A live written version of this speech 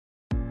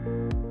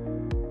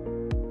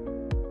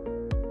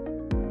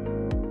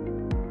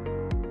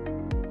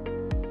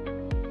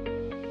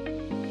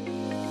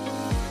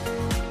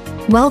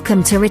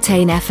Welcome to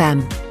Retain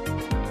FM.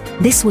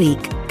 This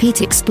week,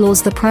 Pete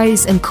explores the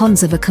pros and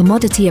cons of a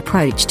commodity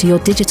approach to your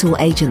digital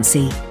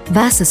agency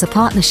versus a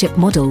partnership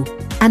model,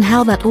 and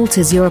how that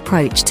alters your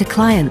approach to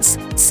clients,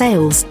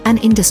 sales, and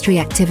industry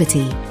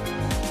activity.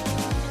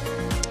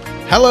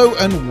 Hello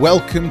and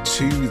welcome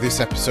to this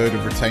episode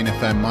of Retain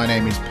FM. My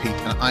name is Pete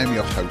and I'm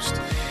your host.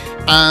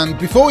 And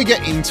before we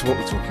get into what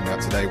we're talking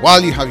about today,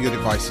 while you have your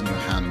device in your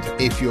hand,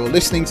 if you're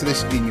listening to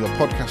this in your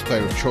podcast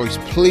player of choice,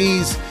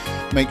 please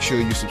make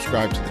sure you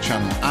subscribe to the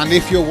channel. And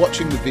if you're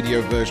watching the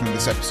video version of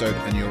this episode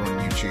and you're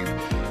on YouTube,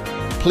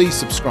 please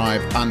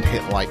subscribe and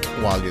hit like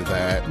while you're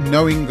there.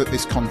 Knowing that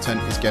this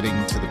content is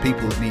getting to the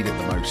people that need it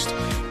the most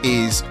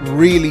is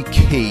really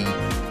key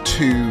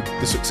to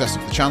the success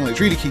of the channel. It's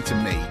really key to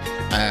me.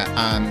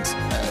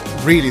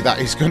 Really that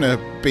is going to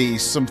be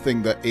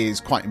something that is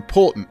quite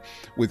important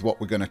with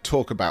what we're going to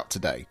talk about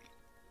today.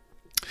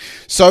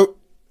 So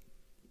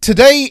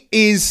today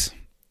is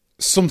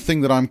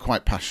something that I'm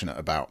quite passionate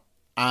about.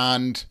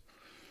 And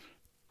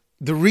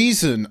the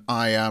reason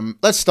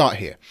let's start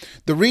here.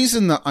 The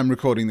reason that I'm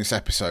recording this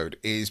episode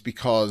is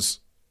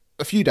because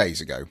a few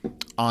days ago,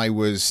 I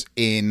was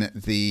in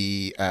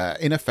a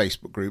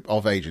Facebook group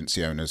of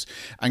agency owners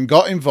and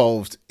got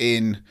involved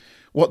in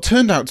what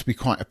turned out to be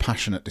quite a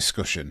passionate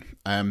discussion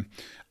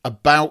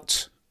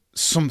about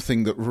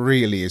something that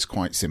really is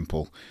quite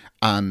simple.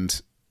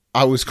 And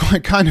I was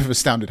quite kind of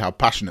astounded how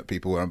passionate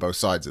people were on both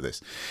sides of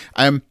this.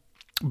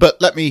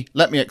 But let me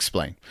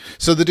explain.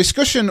 So the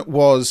discussion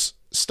was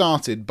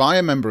started by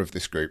a member of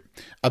this group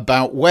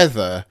about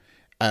whether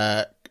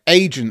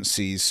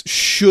agencies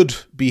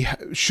should be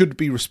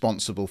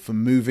responsible for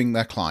moving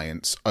their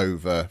clients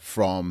over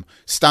from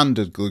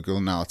standard Google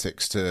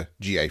Analytics to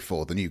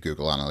GA4, the new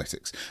Google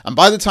Analytics. And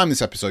by the time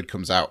this episode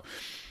comes out,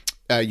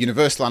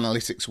 Universal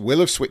Analytics will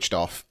have switched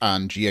off,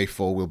 and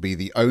GA4 will be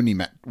the only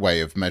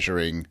way of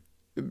measuring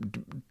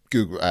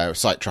Google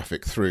site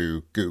traffic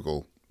through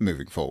Google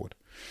moving forward.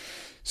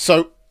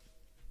 So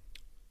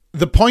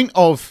the point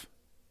of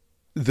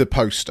the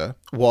poster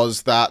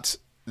was that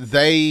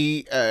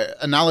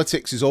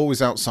analytics is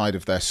always outside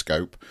of their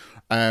scope.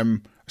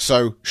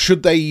 So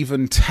should they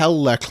even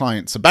tell their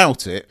clients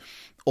about it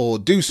or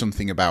do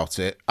something about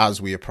it as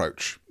we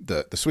approach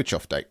the switch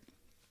off date?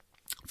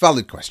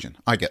 Valid question.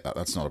 I get that.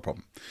 That's not a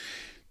problem.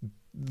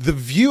 The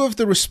view of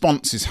the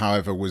responses,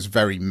 however, was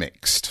very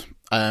mixed.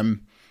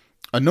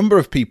 A number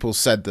of people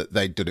said that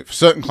they'd done it for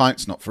certain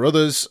clients, not for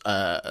others.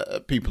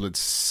 People had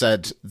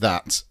said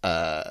that,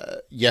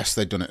 yes,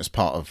 they'd done it as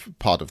part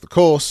of the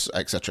course,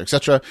 etc.,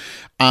 etc.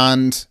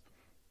 But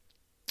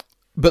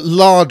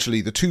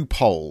largely, the two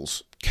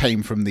polls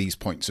came from these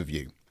points of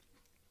view.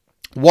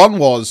 One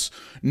was,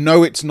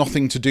 no, it's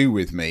nothing to do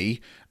with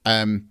me.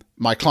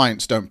 My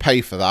clients don't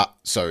pay for that,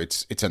 so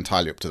it's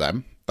entirely up to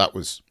them. That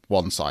was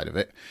one side of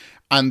it.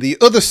 And the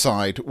other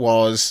side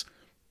was,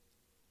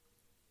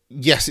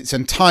 yes, it's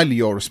entirely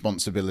your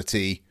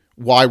responsibility.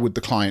 Why would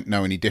the client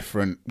know any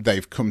different?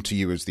 They've come to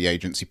you as the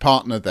agency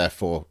partner,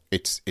 therefore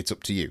it's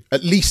up to you.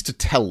 At least to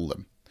tell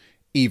them,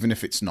 even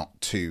if it's not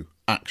to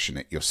action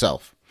it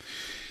yourself.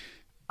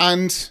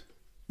 And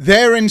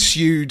there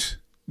ensued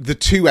the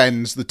two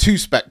ends, the two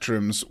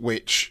spectrums,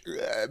 which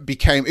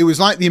it was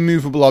like the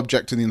immovable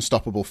object and the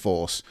unstoppable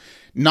force.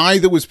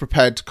 Neither was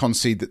prepared to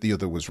concede that the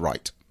other was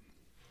right.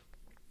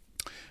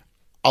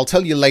 I'll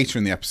tell you later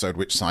in the episode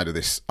which side of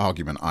this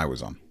argument I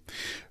was on.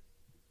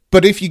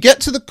 But if you get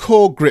to the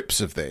core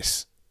grips of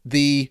this,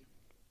 the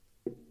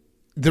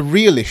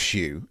real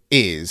issue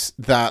is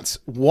that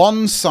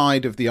one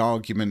side of the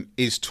argument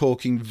is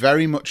talking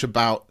very much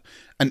about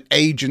an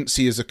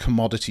agency as a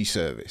commodity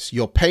service.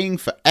 You're paying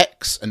for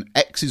X, and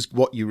X is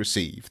what you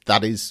receive.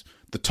 That is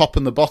the top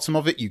and the bottom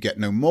of it. You get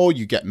no more,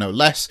 you get no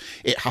less.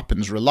 It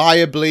happens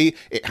reliably,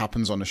 it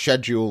happens on a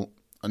schedule,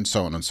 and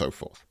so on and so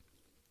forth.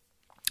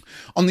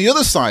 On the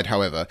other side,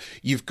 however,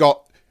 you've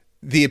got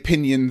the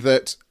opinion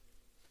that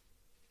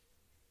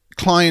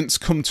clients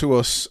come to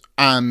us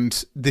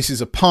and this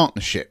is a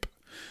partnership.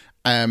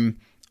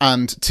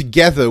 And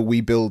together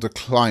we build a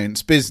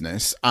client's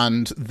business,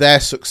 and their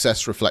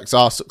success reflects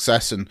our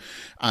success,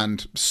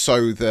 and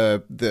so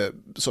the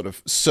sort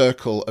of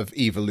circle of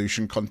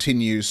evolution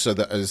continues, so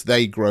that as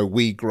they grow,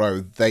 we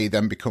grow, they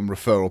then become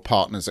referral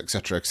partners,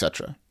 etc.,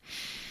 etc.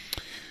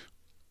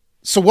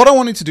 So what I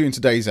wanted to do in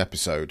today's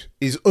episode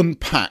is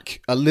unpack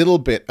a little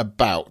bit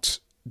about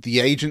the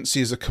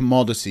agency as a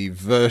commodity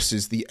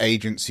versus the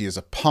agency as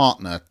a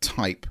partner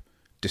type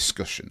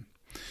discussion.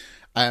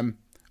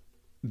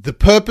 The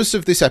purpose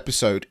of this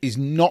episode is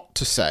not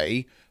to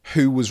say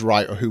who was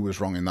right or who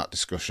was wrong in that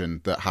discussion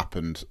that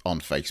happened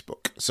on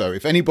Facebook. So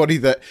if anybody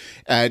that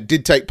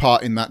did take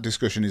part in that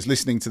discussion is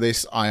listening to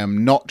this, I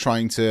am not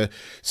trying to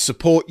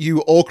support you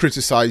or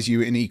criticize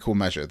you in equal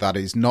measure. That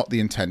is not the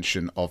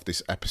intention of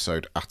this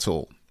episode at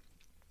all.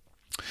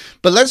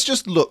 But let's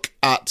just look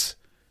at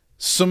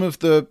some of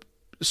the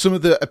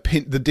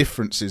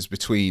differences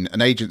between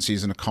an agency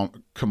as a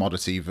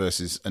commodity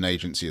versus an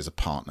agency as a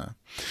partner.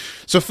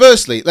 So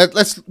firstly,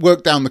 let's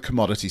work down the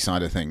commodity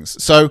side of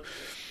things. So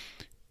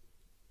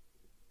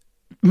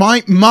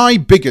My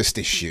biggest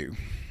issue,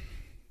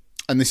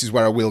 and this is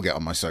where I will get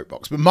on my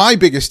soapbox, but my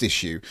biggest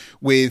issue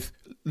with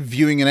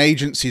viewing an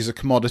agency as a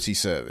commodity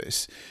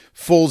service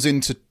falls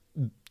into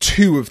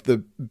two of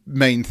the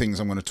main things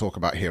I'm going to talk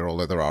about here,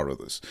 although there are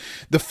others.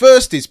 The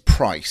first is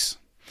price.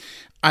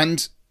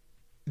 And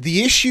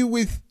the issue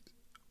with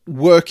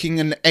working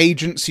an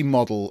agency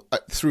model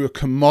through a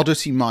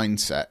commodity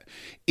mindset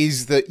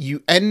is that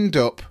you end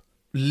up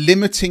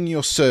limiting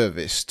your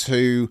service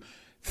to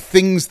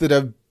things that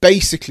are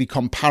basically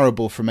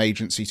comparable from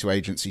agency to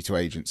agency to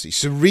agency.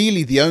 So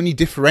really the only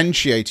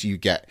differentiator you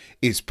get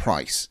is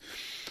price.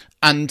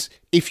 And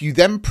if you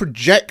then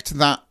project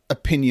that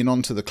opinion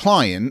onto the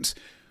client,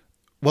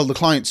 well, the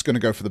client's going to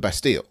go for the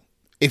best deal.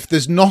 If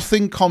there's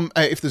nothing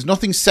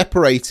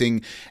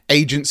separating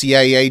agency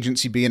A,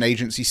 agency B, and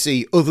agency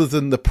C other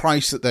than the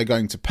price that they're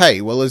going to pay,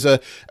 well, as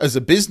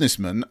a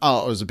businessman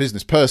or as a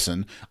business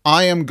person,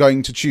 I am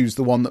going to choose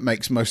the one that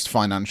makes most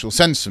financial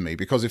sense for me.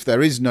 Because if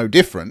there is no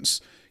difference,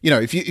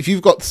 if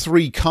you've got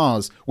three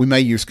cars, we may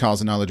use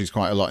cars analogies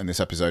quite a lot in this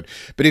episode,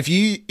 but if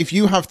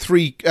you have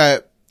three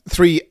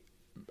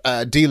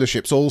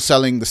dealerships all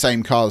selling the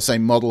same car, the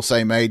same model,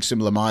 same age,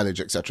 similar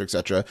mileage,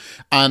 etc.,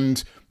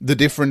 and the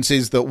difference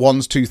is that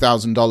one's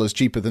 $2,000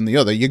 cheaper than the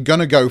other, you're going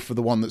to go for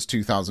the one that's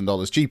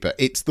 $2,000 cheaper.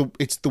 It's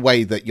the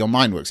way that your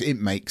mind works. It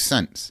makes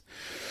sense.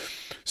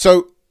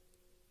 So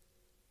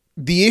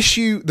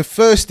the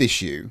first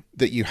issue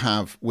that you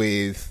have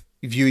with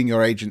viewing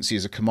your agency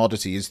as a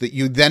commodity is that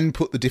you then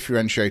put the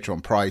differentiator on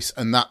price,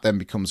 and that then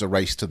becomes a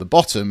race to the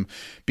bottom,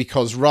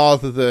 because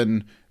rather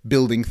than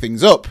building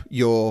things up,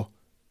 you're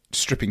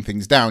stripping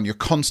things down. You're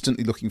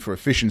constantly looking for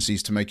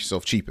efficiencies to make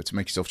yourself cheaper, to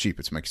make yourself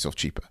cheaper, to make yourself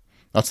cheaper.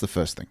 That's the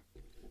first thing.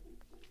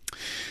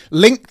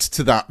 Linked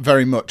to that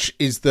very much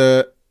is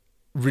the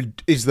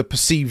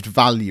perceived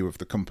value of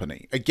the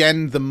company.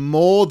 Again, the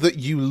more that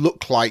you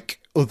look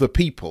like other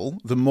people,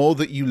 the more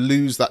that you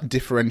lose that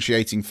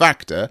differentiating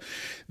factor,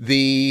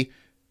 the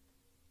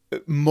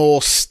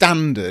more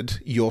standard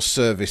your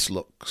service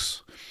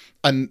looks.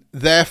 And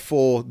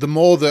therefore, the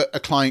more that a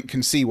client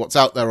can see what's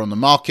out there on the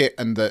market,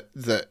 and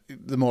the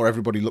more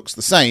everybody looks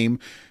the same,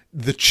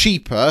 the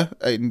cheaper,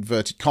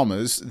 inverted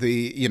commas,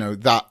 the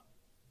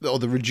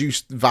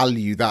reduced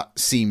value that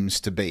seems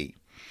to be.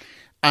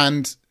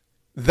 And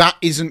that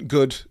isn't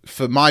good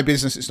for my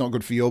business, it's not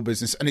good for your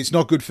business, and it's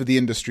not good for the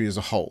industry as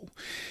a whole.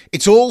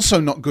 It's also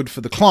not good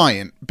for the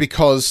client,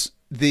 because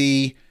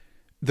the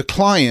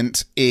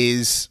client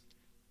is...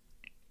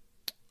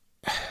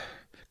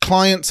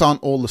 Clients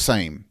aren't all the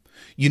same.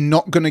 You're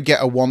not going to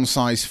get a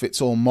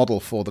one-size-fits-all model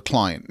for the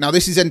client. Now,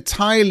 this is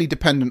entirely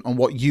dependent on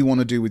what you want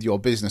to do with your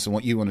business and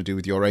what you want to do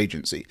with your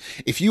agency.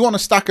 If you want to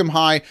stack them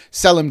high,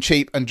 sell them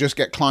cheap, and just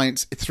get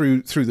clients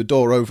through the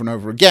door over and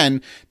over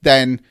again,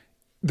 then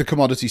the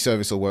commodity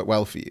service will work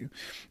well for you.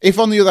 If,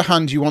 on the other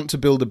hand, you want to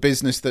build a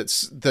business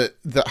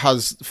that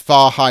has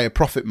far higher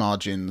profit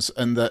margins,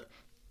 and that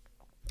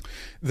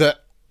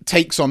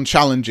takes on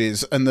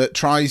challenges, and that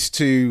tries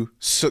to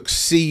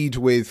succeed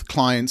with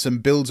clients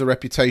and builds a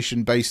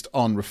reputation based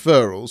on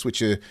referrals,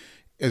 which are,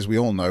 as we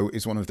all know,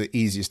 is one of the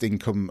easiest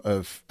income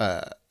of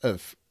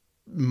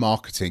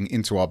marketing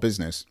into our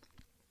business,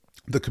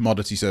 the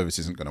commodity service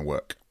isn't going to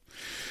work.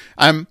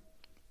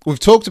 We've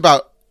talked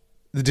about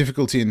the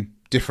difficulty in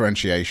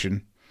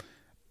differentiation,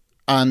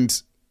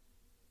 and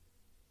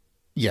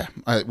we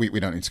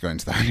don't need to go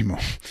into that anymore.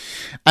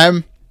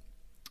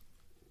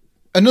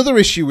 Another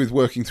issue with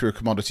working through a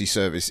commodity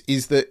service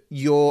is that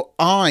your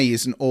eye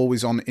isn't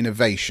always on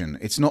innovation.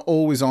 It's not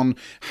always on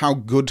how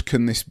good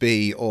can this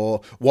be,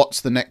 or what's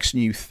the next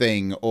new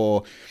thing,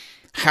 or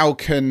how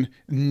can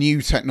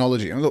new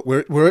technology... And look,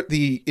 we're at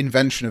the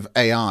invention of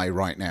AI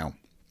right now,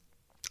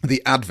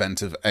 the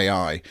advent of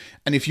AI.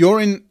 And if you're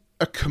in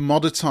a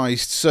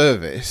commoditized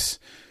service,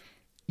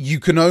 you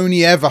can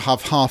only ever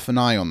have half an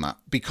eye on that,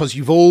 because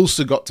you've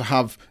also got to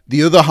have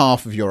the other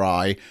half of your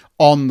eye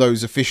on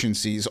those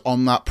efficiencies,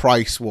 on that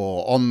price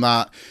war, on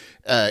that,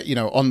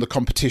 on the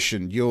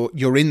competition.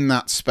 You're in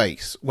that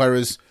space.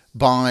 Whereas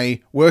by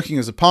working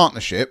as a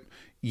partnership,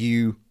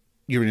 you're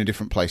in a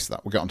different place to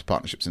that. We'll get onto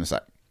partnerships in a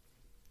sec.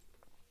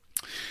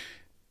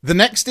 The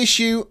next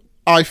issue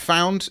I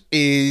found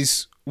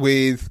is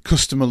with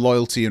customer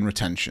loyalty and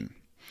retention.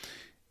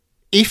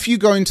 If you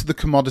go into the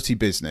commodity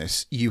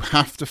business, you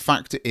have to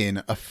factor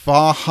in a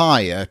far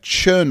higher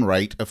churn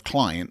rate of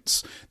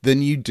clients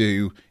than you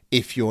do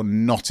if you're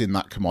not in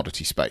that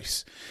commodity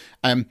space.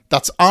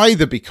 That's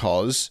either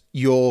because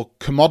your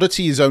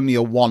commodity is only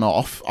a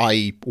one-off,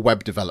 i.e.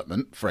 web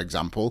development, for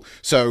example.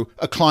 So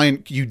a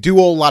client, you do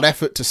all that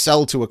effort to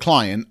sell to a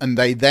client,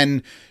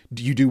 and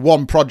you do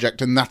one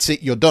project and that's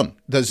it, you're done.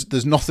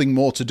 There's nothing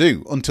more to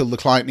do until the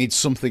client needs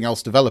something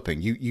else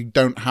developing. You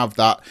don't have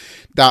that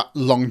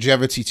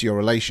longevity to your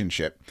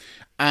relationship.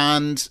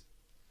 And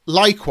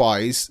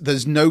likewise,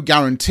 there's no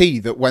guarantee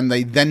that when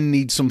they then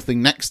need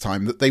something next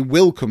time that they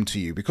will come to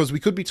you, because we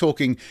could be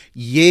talking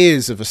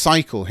years of a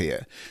cycle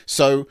here.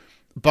 So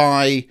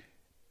by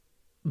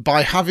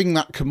having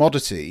that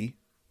commodity,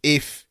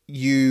 if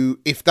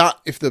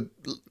the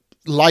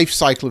life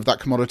cycle of that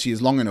commodity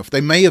is long enough,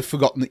 they may have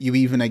forgotten that you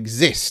even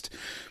exist.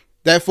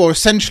 Therefore,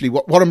 essentially,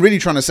 what I'm really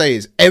trying to say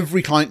is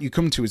every client you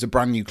come to is a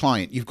brand new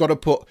client. You've got to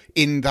put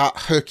in that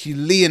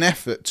Herculean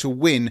effort to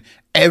win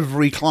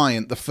every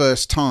client the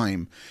first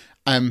time.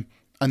 And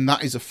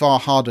that is a far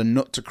harder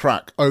nut to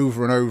crack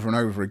over and over and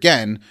over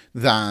again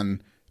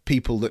than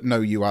people that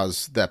know you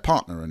as their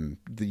partner and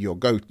you're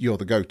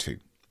the go-to.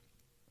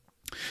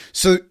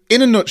 So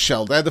in a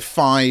nutshell, they're the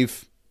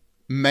 5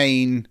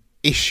 main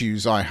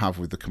issues I have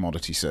with the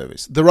commodity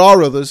service. There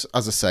are others,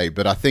 as I say,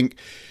 but I think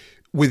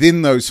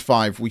within those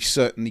 5, we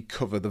certainly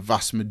cover the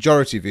vast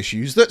majority of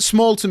issues that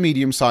small to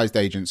medium-sized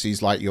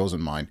agencies like yours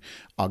and mine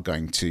are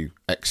going to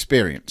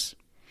experience.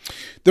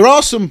 There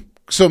are some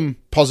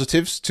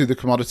positives to the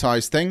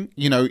commoditized thing.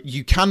 You know,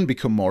 you can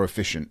become more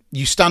efficient.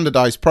 You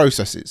standardize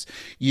processes.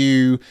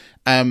 You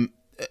can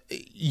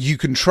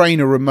train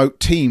a remote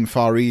team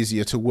far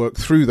easier to work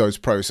through those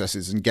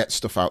processes and get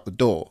stuff out the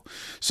door.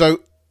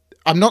 So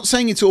I'm not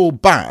saying it's all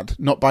bad,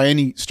 not by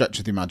any stretch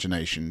of the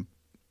imagination,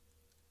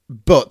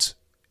 but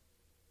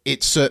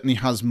it certainly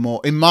has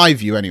more, in my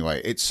view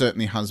anyway, it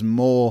certainly has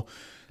more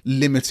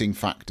limiting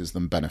factors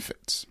than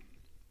benefits.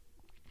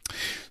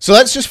 So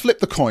let's just flip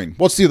the coin.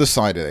 What's the other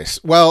side of this?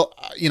 Well,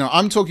 you know,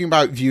 I'm talking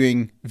about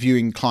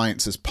viewing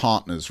clients as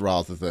partners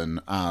rather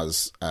than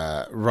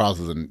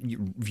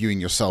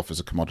viewing yourself as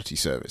a commodity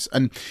service.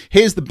 And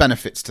here's the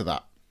benefits to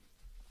that.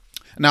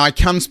 Now, I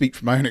can speak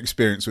from my own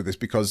experience with this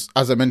because,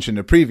 as I mentioned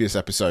in a previous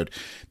episode,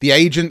 the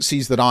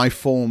agencies that I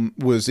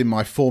was in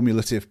my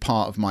formulative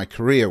part of my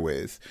career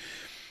with,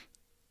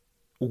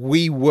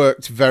 we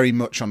worked very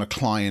much on a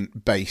client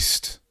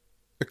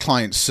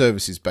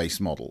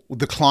services-based model.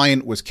 The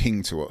client was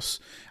king to us,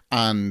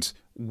 and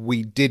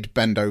we did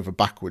bend over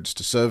backwards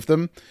to serve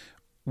them.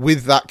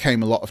 With that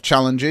came a lot of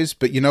challenges,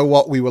 but you know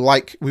what? We were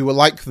like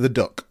the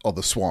duck or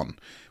the swan.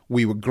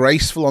 We were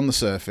graceful on the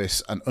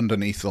surface, and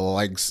underneath the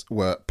legs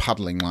were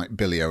paddling like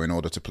Billy-O in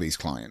order to please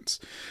clients.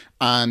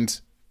 And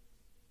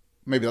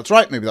maybe that's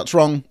right, maybe that's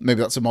wrong,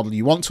 maybe that's a model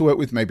you want to work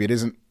with, maybe it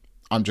isn't.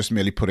 I'm just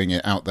merely putting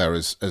it out there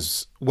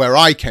as where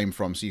I came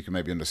from, so you can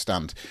maybe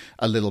understand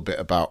a little bit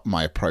about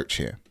my approach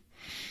here.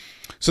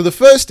 So the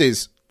first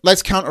is,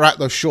 let's counteract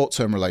those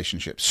short-term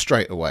relationships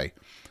straight away.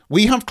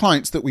 We have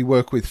clients that we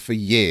work with for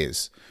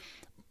years.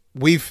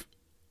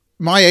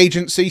 My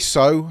agency,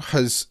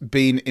 has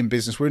been in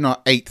business. We're in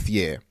our 8th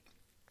year.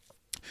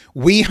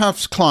 We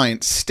have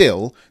clients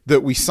still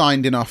that we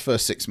signed in our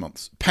first 6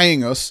 months,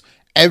 paying us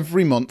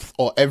every month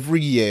or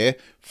every year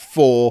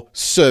for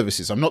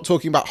services. I'm not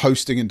talking about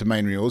hosting and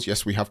domain renewals.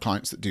 Yes, we have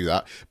clients that do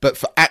that. But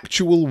for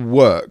actual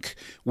work,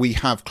 we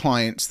have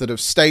clients that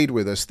have stayed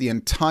with us the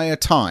entire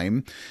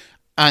time.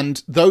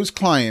 And those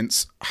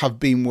clients have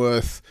been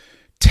worth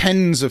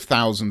tens of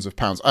thousands of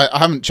pounds. I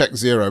haven't checked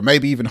zero,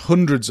 maybe even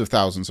hundreds of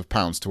thousands of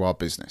pounds to our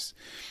business.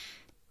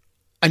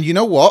 And you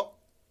know what?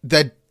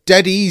 They're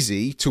dead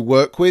easy to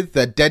work with.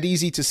 They're dead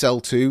easy to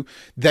sell to.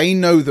 They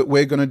know that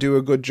we're going to do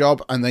a good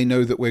job, and they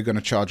know that we're going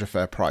to charge a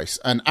fair price.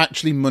 And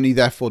actually, money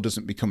therefore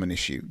doesn't become an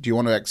issue. Do you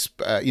want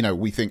to,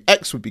 we think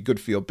X would be good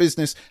for your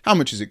business. How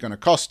much is it going to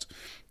cost?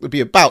 It would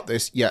be about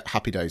this. Yeah,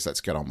 happy days.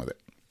 Let's get on with it.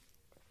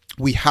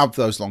 We have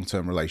those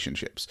long-term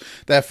relationships.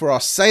 Therefore, our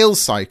sales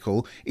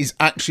cycle is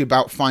actually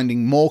about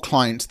finding more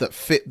clients that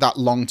fit that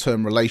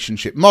long-term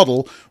relationship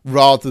model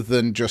rather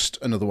than just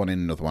another one in,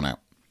 another one out.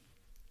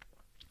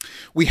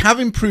 We have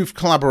improved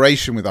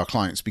collaboration with our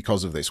clients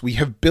because of this. We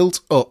have built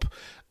up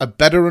a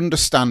better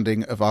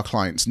understanding of our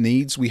clients'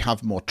 needs. We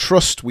have more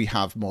trust. We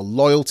have more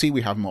loyalty.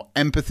 We have more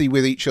empathy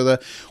with each other.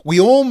 We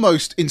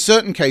almost, in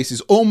certain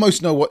cases,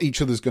 almost know what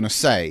each other's going to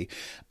say.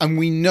 And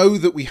we know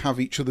that we have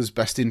each other's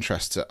best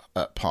interests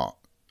at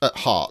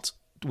heart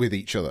with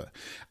each other.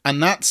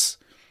 And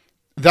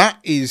that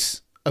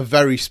is a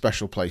very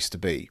special place to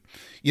be.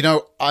 You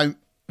know, I'm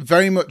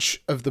very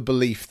much of the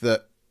belief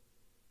that,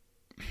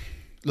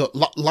 look,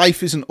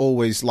 life isn't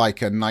always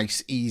like a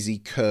nice, easy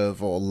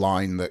curve or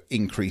line that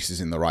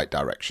increases in the right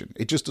direction.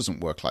 It just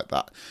doesn't work like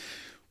that.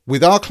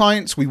 With our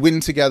clients, we win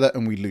together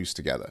and we lose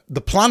together.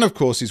 The plan, of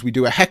course, is we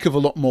do a heck of a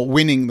lot more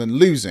winning than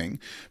losing.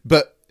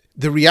 But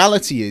the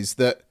reality is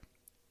that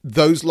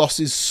those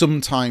losses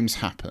sometimes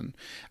happen.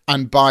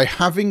 And by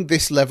having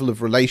this level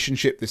of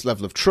relationship, this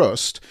level of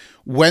trust,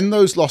 when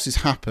those losses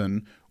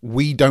happen,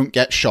 we don't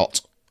get shot,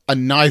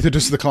 and neither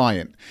does the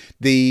client.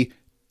 We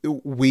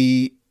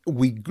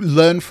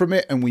learn from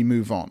it and we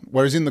move on.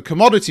 Whereas in the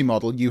commodity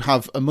model, you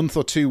have a month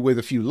or two with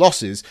a few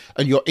losses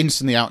and you're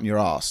instantly out in your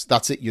arse.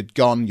 That's it. You're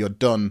gone. You're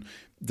done.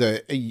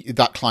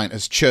 That client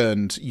has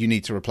churned. You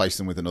need to replace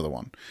them with another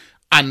one.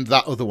 And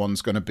that other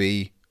one's going to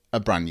be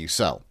a brand new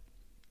sell.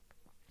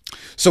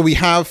 So we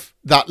have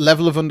that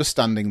level of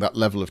understanding, that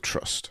level of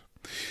trust.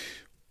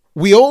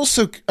 We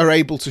also are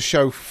able to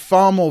show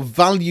far more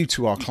value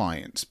to our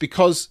clients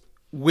because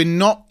we're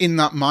not in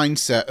that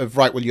mindset of,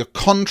 right, well, your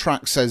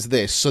contract says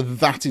this, so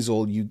that is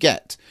all you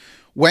get.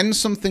 when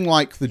something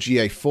like the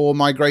GA4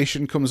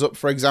 migration comes up,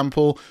 for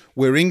example,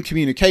 we're in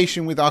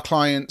communication with our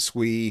clients.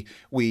 We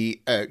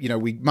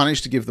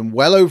managed to give them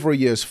well over a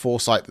year's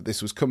foresight that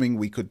this was coming.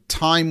 We could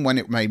time when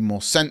it made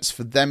more sense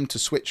for them to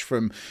switch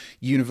from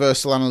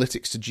Universal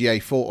Analytics to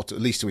GA4, or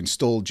at least to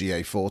install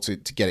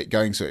GA4 to get it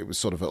going, so it was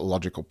sort of at a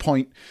logical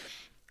point,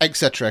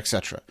 etc.,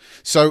 etc.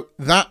 So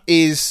that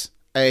is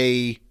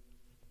we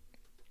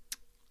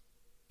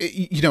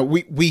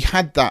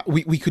had that.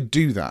 We could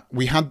do that.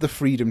 We had the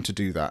freedom to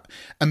do that.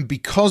 And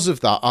because of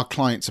that, our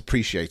clients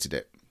appreciated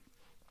it.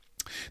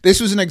 This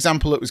was an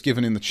example that was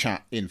given in the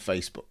chat in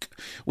Facebook,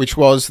 which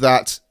was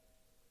that,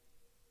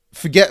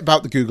 forget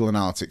about the Google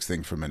Analytics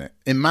thing for a minute.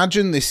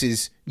 Imagine this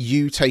is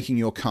you taking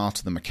your car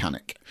to the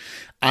mechanic.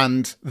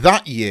 And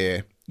that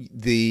year,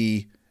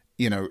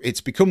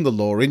 it's become the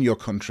law in your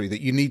country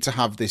that you need to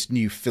have this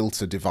new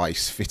filter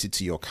device fitted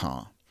to your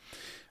car.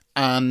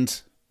 And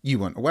you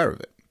weren't aware of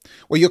it.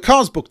 Well, your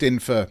car's booked in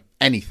for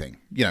anything,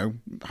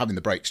 having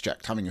the brakes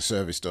checked, having a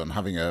service done,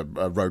 having a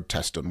road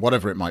test done,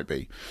 whatever it might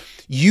be.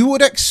 You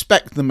would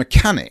expect the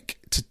mechanic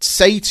to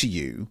say to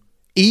you,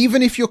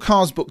 even if your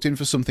car's booked in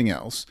for something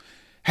else,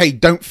 hey,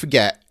 don't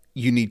forget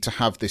you need to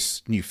have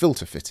this new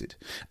filter fitted.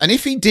 And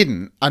if he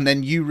didn't, and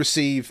then you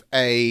receive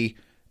a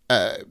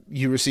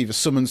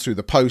summons through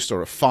the post,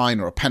 or a fine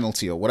or a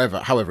penalty or whatever,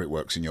 however it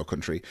works in your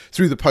country,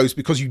 through the post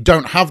because you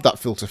don't have that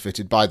filter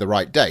fitted by the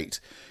right date,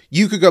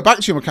 you could go back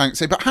to your mechanic and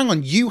say, but hang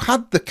on, you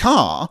had the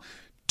car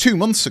 2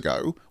 months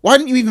ago. Why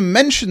didn't you even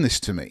mention this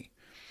to me?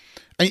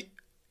 And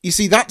you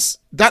see, that's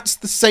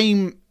the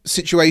same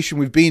situation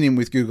we've been in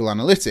with Google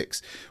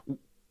Analytics.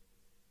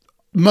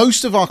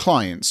 Most of our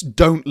clients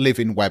don't live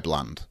in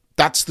webland.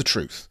 That's the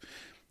truth.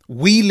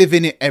 We live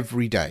in it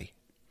every day.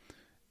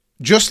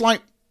 Just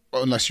like,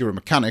 unless you're a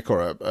mechanic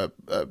or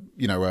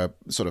a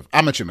sort of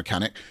amateur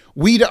mechanic,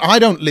 I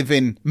don't live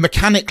in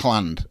mechanic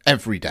land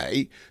every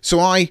day. So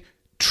I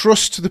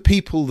trust the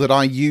people that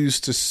I use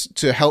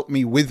to help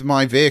me with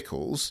my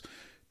vehicles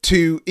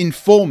to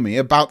inform me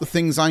about the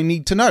things I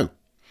need to know.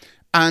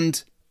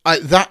 And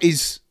that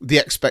is the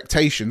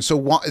expectation. So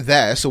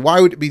why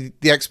would it be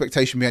the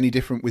expectation be any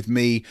different with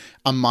me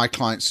and my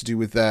clients to do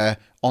with their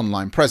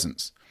online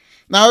presence?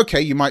 Now,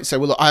 okay, you might say,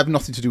 well, look, I have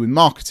nothing to do with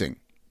marketing.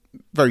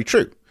 Very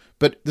true.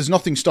 But there's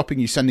nothing stopping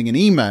you sending an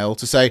email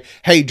to say,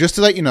 hey, just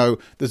to let you know,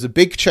 there's a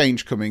big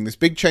change coming. This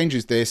big change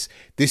is this.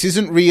 This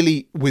isn't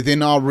really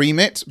within our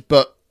remit,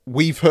 but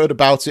we've heard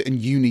about it and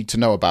you need to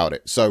know about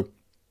it. So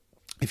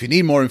if you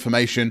need more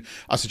information,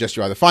 I suggest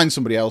you either find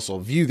somebody else or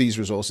view these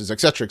resources,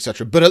 etc.,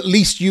 etc. But at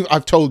least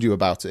I've told you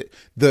about it.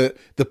 The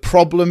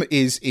problem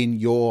is in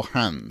your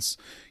hands.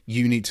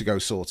 You need to go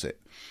sort it.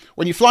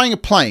 When you're flying a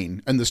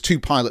plane and there's two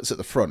pilots at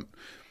the front,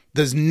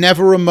 there's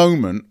never a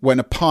moment when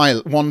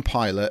one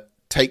pilot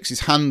takes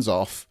his hands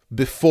off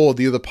before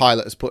the other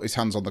pilot has put his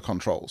hands on the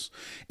controls.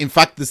 In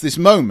fact, there's this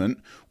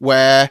moment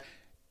where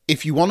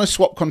if you want to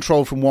swap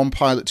control from one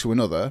pilot to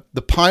another,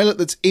 the pilot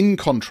that's in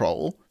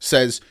control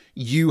says,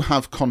 you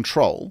have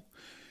control.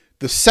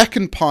 The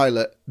second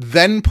pilot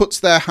then puts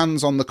their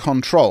hands on the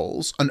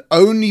controls, and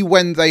only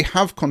when they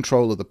have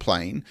control of the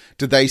plane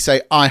do they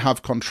say, I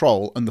have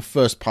control, and the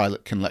first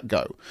pilot can let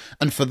go.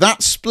 And for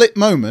that split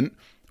moment,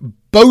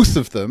 both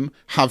of them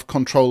have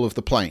control of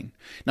the plane.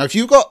 Now, if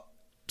you've got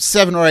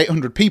 700 or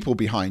 800 people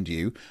behind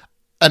you,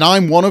 and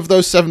I'm one of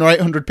those 700 or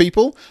 800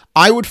 people,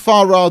 I would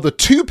far rather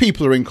 2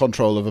 people are in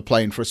control of a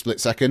plane for a split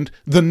second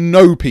than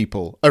no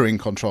people are in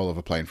control of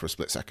a plane for a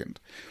split second.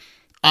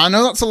 I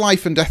know that's a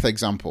life and death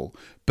example,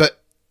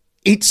 but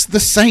it's the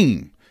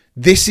same.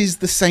 This is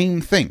the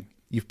same thing.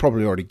 You've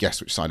probably already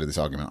guessed which side of this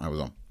argument I was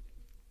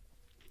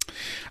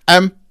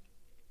on.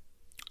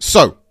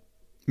 So,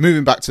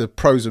 moving back to the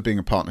pros of being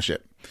a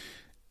partnership.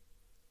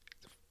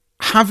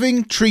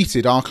 Having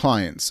treated our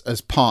clients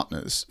as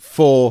partners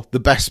for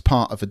the best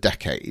part of a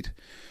decade,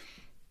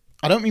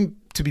 I don't mean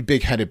to be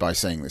big-headed by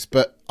saying this,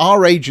 but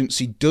our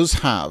agency does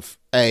have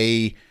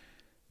a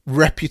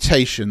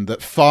reputation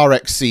that far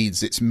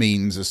exceeds its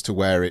means as to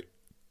where it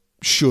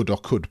should or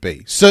could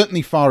be.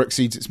 Certainly far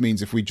exceeds its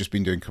means if we'd just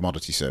been doing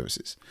commodity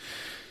services.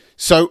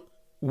 So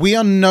we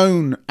are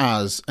known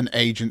as an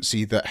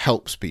agency that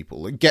helps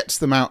people, that gets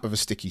them out of a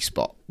sticky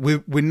spot.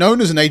 We're known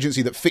as an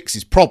agency that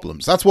fixes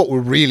problems. That's what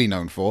we're really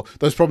known for.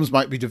 Those problems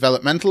might be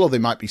developmental or they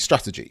might be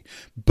strategy,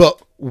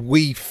 but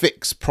we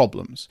fix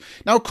problems.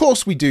 Now, of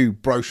course, we do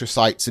brochure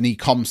sites and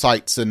e-com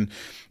sites and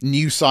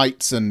new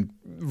sites and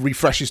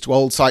refreshes to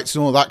old sites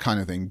and all that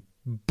kind of thing.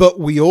 But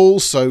we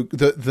also,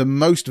 the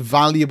most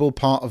valuable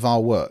part of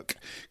our work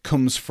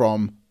comes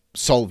from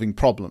solving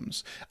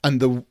problems. And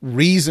the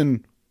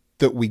reason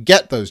that we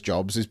get those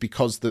jobs is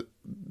because the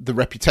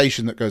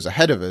reputation that goes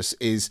ahead of us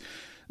is,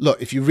 look,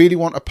 if you really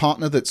want a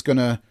partner that's going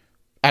to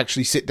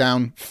actually sit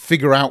down,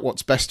 figure out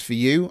what's best for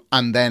you,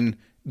 and then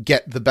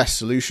get the best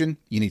solution,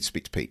 you need to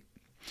speak to Pete.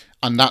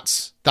 And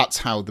that's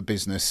how the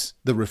business,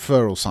 the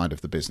referral side of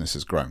the business,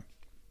 has grown.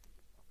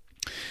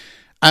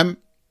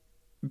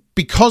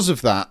 Because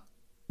of that,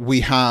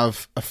 we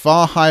have a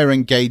far higher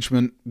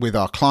engagement with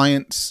our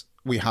clients.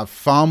 We have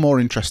far more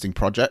interesting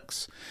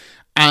projects.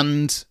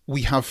 And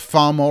we have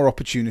far more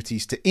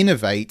opportunities to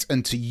innovate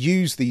and to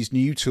use these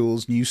new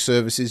tools, new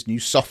services, new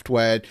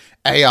software,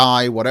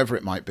 AI, whatever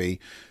it might be,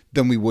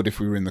 than we would if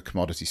we were in the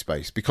commodity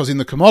space. Because in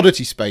the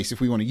commodity space,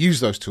 if we want to use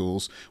those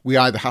tools, we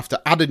either have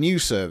to add a new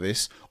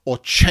service or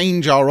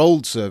change our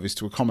old service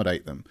to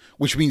accommodate them,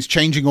 which means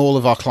changing all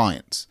of our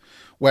clients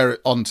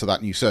onto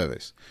that new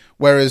service.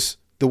 Whereas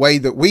the way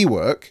that we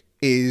work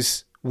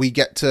is we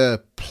get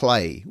to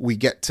play, we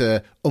get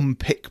to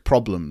unpick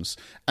problems,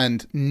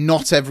 and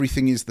not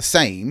everything is the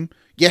same.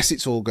 Yes,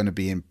 it's all going to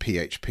be in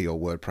PHP or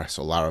WordPress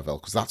or Laravel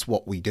because that's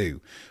what we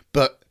do.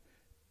 But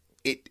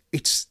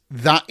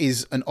that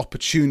is an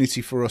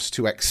opportunity for us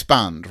to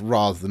expand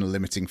rather than a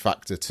limiting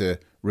factor to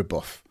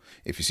rebuff,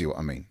 if you see what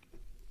I mean.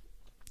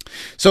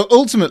 So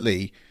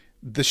ultimately,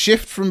 the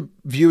shift from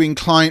viewing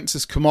clients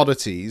as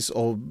commodities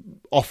or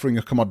offering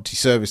a commodity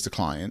service to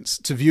clients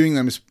to viewing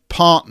them as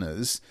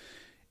partners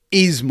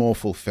is more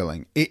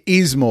fulfilling, it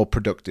is more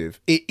productive,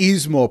 it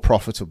is more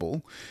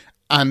profitable,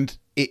 and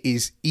it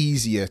is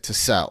easier to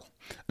sell.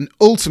 And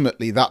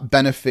ultimately, that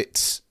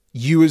benefits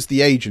you as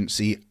the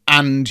agency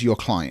and your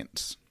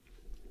clients.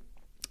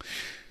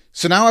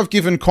 So now I've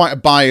given quite a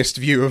biased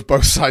view of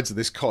both sides of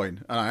this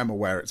coin, and I am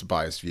aware it's a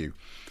biased view.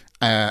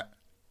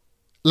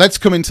 Let's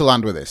come into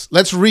land with this.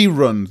 Let's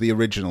rerun the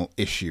original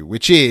issue,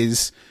 which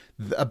is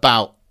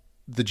about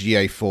the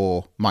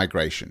GA4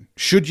 migration.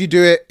 Should you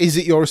do it? Is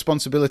it your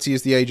responsibility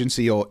as the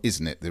agency, or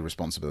isn't it the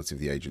responsibility of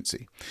the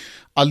agency?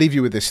 I'll leave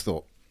you with this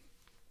thought.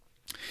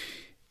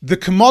 The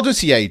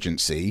commodity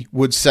agency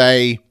would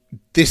say,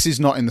 this is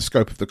not in the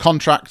scope of the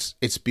contract.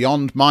 It's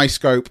beyond my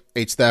scope.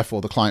 It's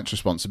therefore the client's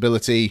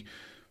responsibility.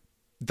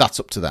 That's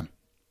up to them.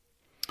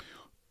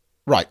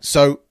 Right.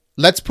 So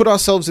let's put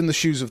ourselves in the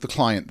shoes of the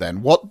client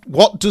then.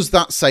 What does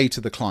that say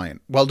to the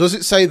client? Well, does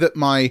it say that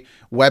my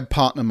web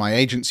partner, my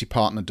agency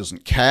partner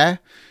doesn't care?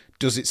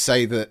 Does it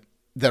say that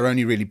they're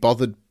only really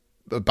bothered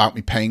about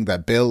me paying their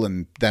bill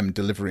and them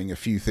delivering a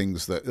few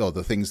things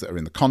the things that are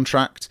in the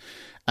contract?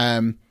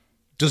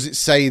 Does it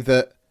say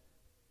that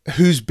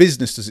whose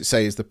business does it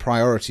say is the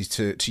priority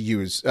to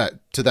you as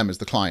to them as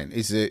the client?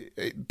 Is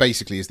it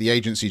basically, is the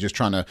agency just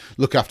trying to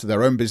look after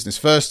their own business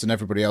first and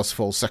everybody else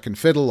falls second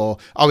fiddle, or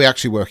are we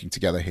actually working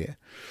together here?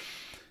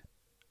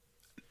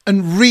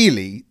 And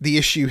really, the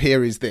issue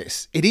here is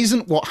this. It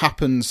isn't what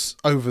happens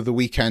over the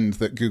weekend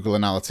that Google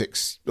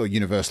Analytics or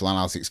Universal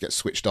Analytics gets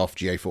switched off,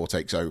 GA4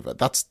 takes over.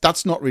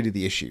 That's not really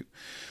the issue.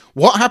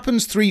 What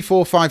happens 3,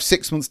 4, 5,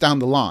 6 months down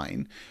the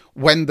line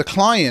when the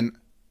client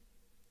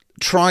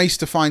tries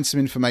to find some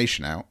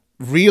information out,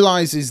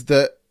 realizes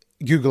that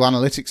Google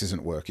Analytics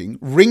isn't working,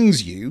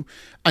 rings you,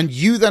 and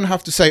you then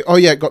have to say, oh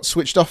yeah, it got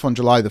switched off on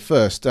July the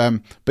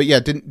 1st. But yeah,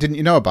 didn't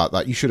you know about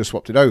that? You should have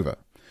swapped it over.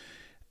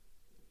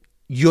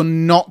 You're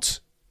not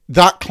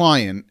that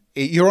client.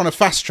 You're on a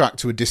fast track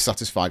to a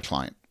dissatisfied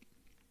client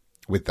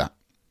with that.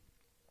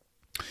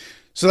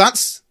 So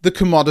that's the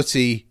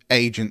commodity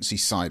agency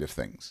side of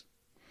things.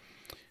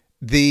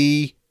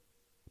 The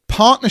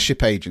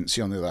partnership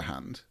agency, on the other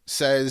hand,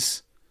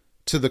 says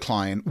to the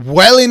client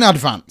well in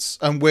advance,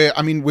 and we're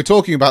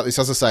talking about this,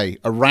 as I say,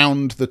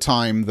 around the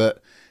time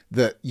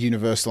that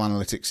Universal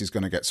Analytics is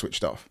going to get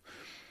switched off.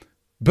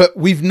 But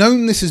we've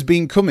known this has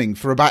been coming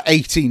for about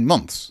 18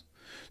 months.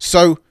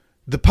 So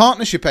the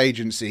partnership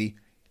agency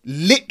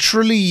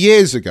literally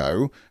years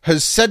ago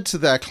has said to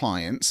their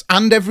clients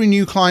and every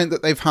new client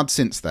that they've had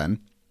since then,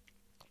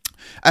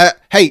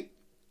 hey,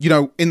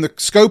 in the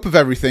scope of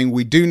everything,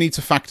 we do need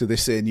to factor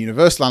this in.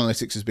 Universal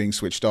Analytics is being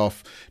switched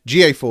off.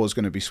 GA4 is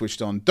going to be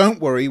switched on.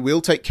 Don't worry,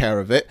 we'll take care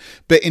of it.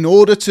 But in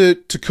order to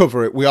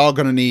cover it, we are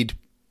going to need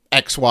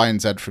X, Y,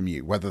 and Z from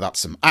you, whether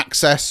that's some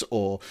access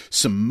or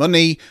some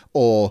money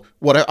or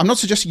whatever. I'm not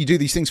suggesting you do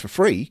these things for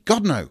free.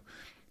 God, no.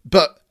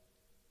 But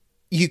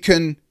you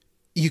can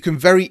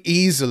very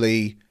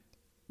easily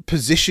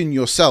position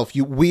yourself.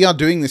 We are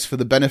doing this for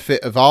the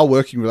benefit of our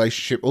working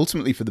relationship,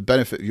 ultimately for the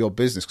benefit of your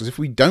business. Because if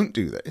we don't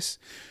do this,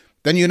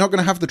 then you're not going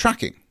to have the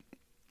tracking.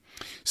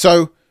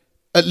 So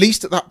at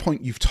least at that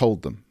point, you've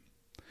told them.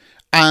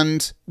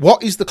 And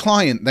what is the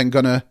client then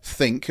going to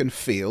think and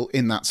feel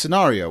in that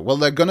scenario? Well,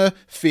 they're going to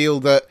feel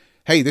that,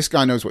 hey, this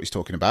guy knows what he's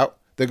talking about.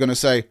 They're going to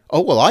say,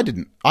 oh, well, I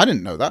didn't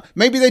know that.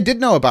 Maybe they did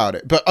know about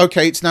it, but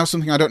okay, it's now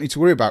something I don't need to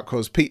worry about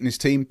because Pete and his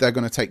team, they're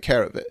going to take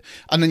care of it.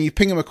 And then you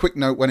ping them a quick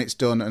note when it's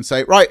done and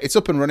say, right, it's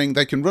up and running.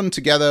 They can run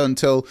together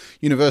until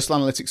Universal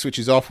Analytics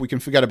switches off. We can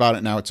forget about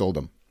it now. It's all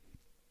done.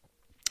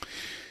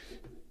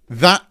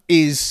 That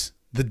is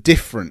the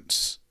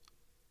difference.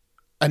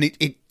 And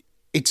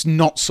it's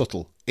not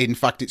subtle. In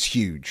fact, it's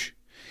huge.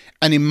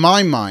 And in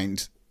my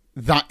mind,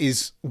 that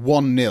is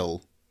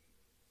 1-0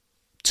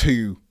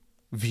 to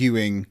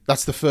viewing.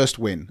 That's the first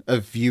win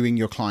of viewing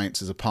your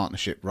clients as a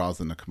partnership rather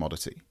than a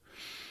commodity.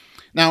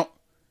 Now,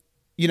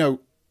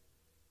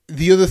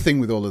 the other thing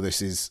with all of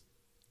this is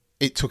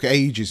it took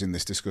ages in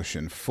this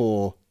discussion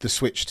for the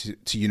switch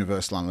to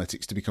Universal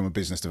Analytics to become a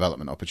business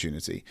development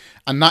opportunity.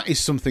 And that is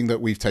something that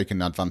we've taken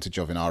advantage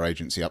of in our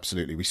agency.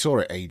 Absolutely. We saw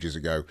it ages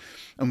ago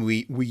and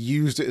we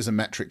used it as a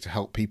metric to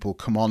help people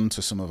come on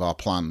to some of our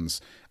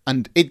plans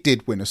And it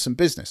did win us some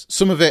business.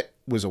 Some of it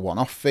was a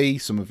one-off fee.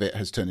 Some of it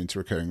has turned into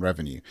recurring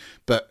revenue.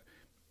 But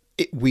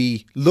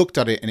we looked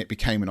at it and it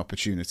became an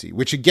opportunity,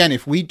 which again,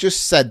 if we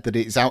just said that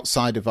it's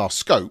outside of our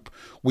scope,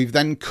 we've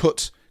then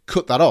cut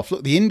that off.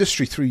 Look, the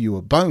industry threw you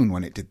a bone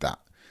when it did that.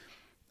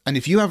 And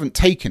if you haven't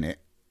taken it,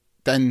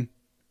 then,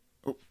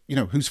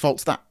 whose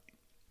fault's that?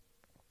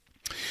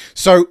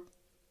 So,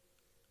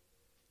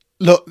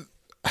 look,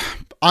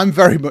 I'm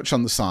very much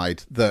on the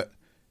side that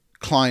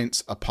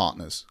clients are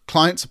partners.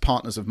 Clients are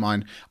partners of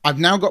mine. I've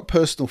now got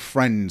personal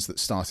friends that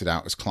started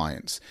out as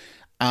clients,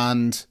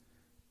 and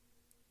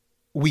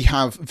we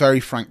have very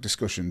frank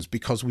discussions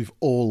because we've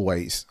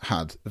always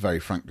had very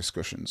frank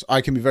discussions. I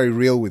can be very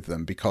real with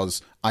them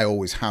because I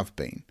always have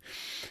been.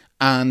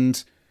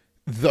 And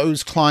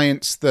those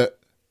clients that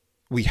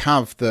we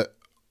have that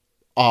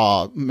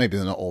are, maybe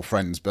they're not all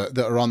friends, but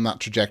that are on that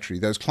trajectory,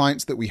 those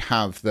clients that we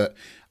have that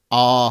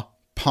are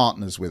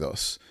partners with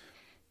us,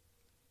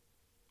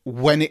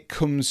 when it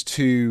comes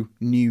to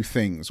new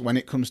things, when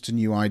it comes to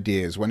new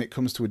ideas, when it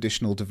comes to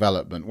additional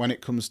development, when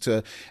it comes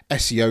to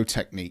SEO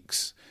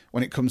techniques,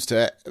 when it comes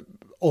to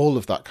all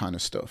of that kind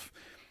of stuff,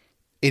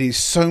 it is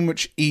so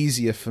much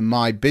easier for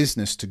my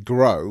business to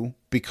grow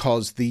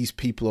because these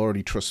people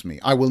already trust me.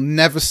 I will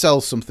never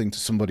sell something to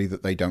somebody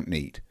that they don't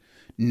need.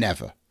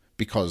 Never.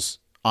 Because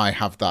I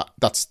have that.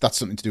 That's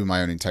something to do with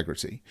my own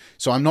integrity.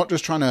 So I'm not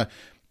just trying to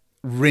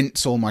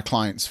rinse all my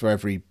clients for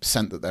every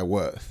cent that they're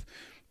worth.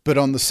 But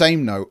on the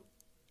same note,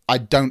 I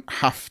don't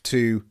have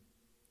to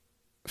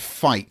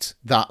fight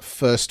that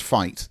first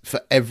fight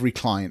for every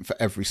client, for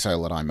every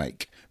sale that I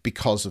make,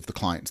 because of the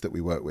clients that we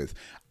work with.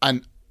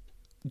 And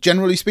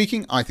generally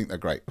speaking, I think they're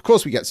great. Of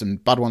course, we get some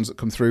bad ones that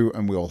come through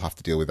and we all have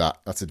to deal with that.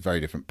 That's a very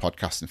different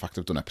podcast. In fact,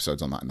 I've done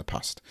episodes on that in the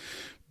past.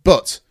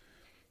 But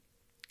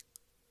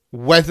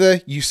whether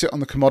you sit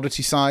on the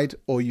commodity side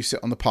or you sit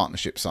on the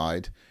partnership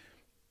side,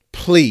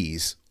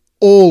 please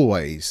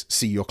always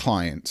see your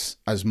clients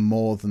as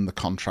more than the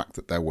contract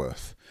that they're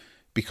worth,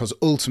 because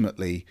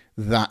ultimately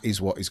that is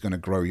what is going to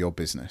grow your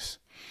business.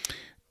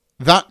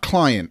 That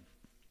client,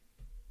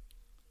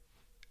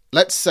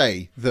 let's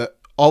say that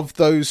of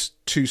those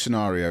two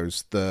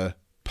scenarios, the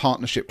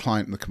partnership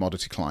client and the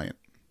commodity client,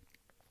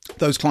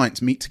 those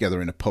clients meet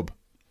together in a pub.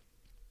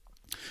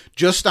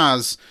 Just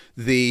as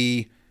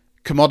the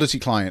commodity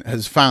client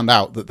has found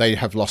out that they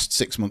have lost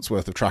 6 months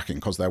worth of tracking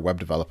because their web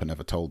developer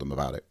never told them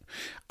about it.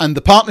 And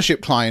the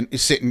partnership client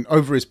is sitting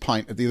over his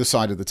pint at the other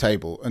side of the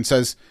table and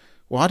says,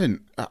 well,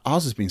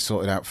 ours has been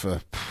sorted out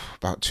for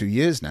about 2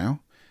 years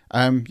now.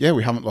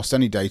 We haven't lost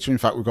any data. In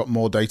fact, we've got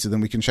more data than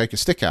we can shake a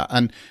stick at.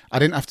 And I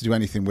didn't have to do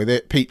anything with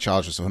it. Pete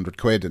charged us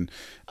 £100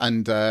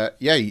 and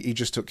he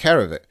just took care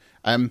of it.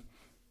 I'll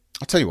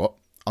tell you what,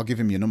 I'll give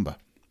him your number.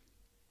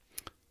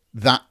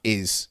 That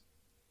is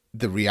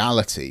the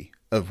reality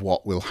of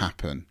what will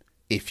happen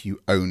if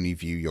you only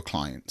view your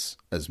clients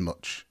as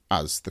much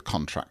as the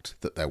contract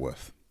that they're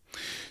worth.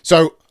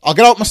 So I'll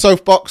get out my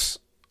soapbox.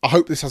 I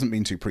hope this hasn't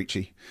been too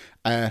preachy,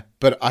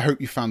 but I hope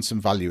you found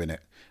some value in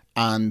it.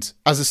 And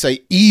as I say,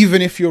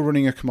 even if you're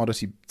running a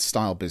commodity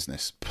style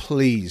business,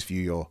 please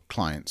view your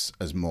clients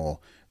as more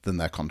than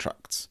their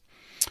contracts.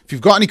 If you've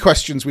got any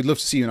questions, we'd love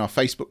to see you in our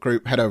Facebook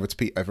group. Head over to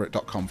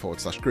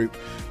peteeverett.com/group.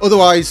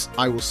 Otherwise,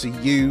 I will see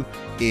you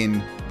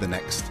in the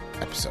next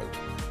episode.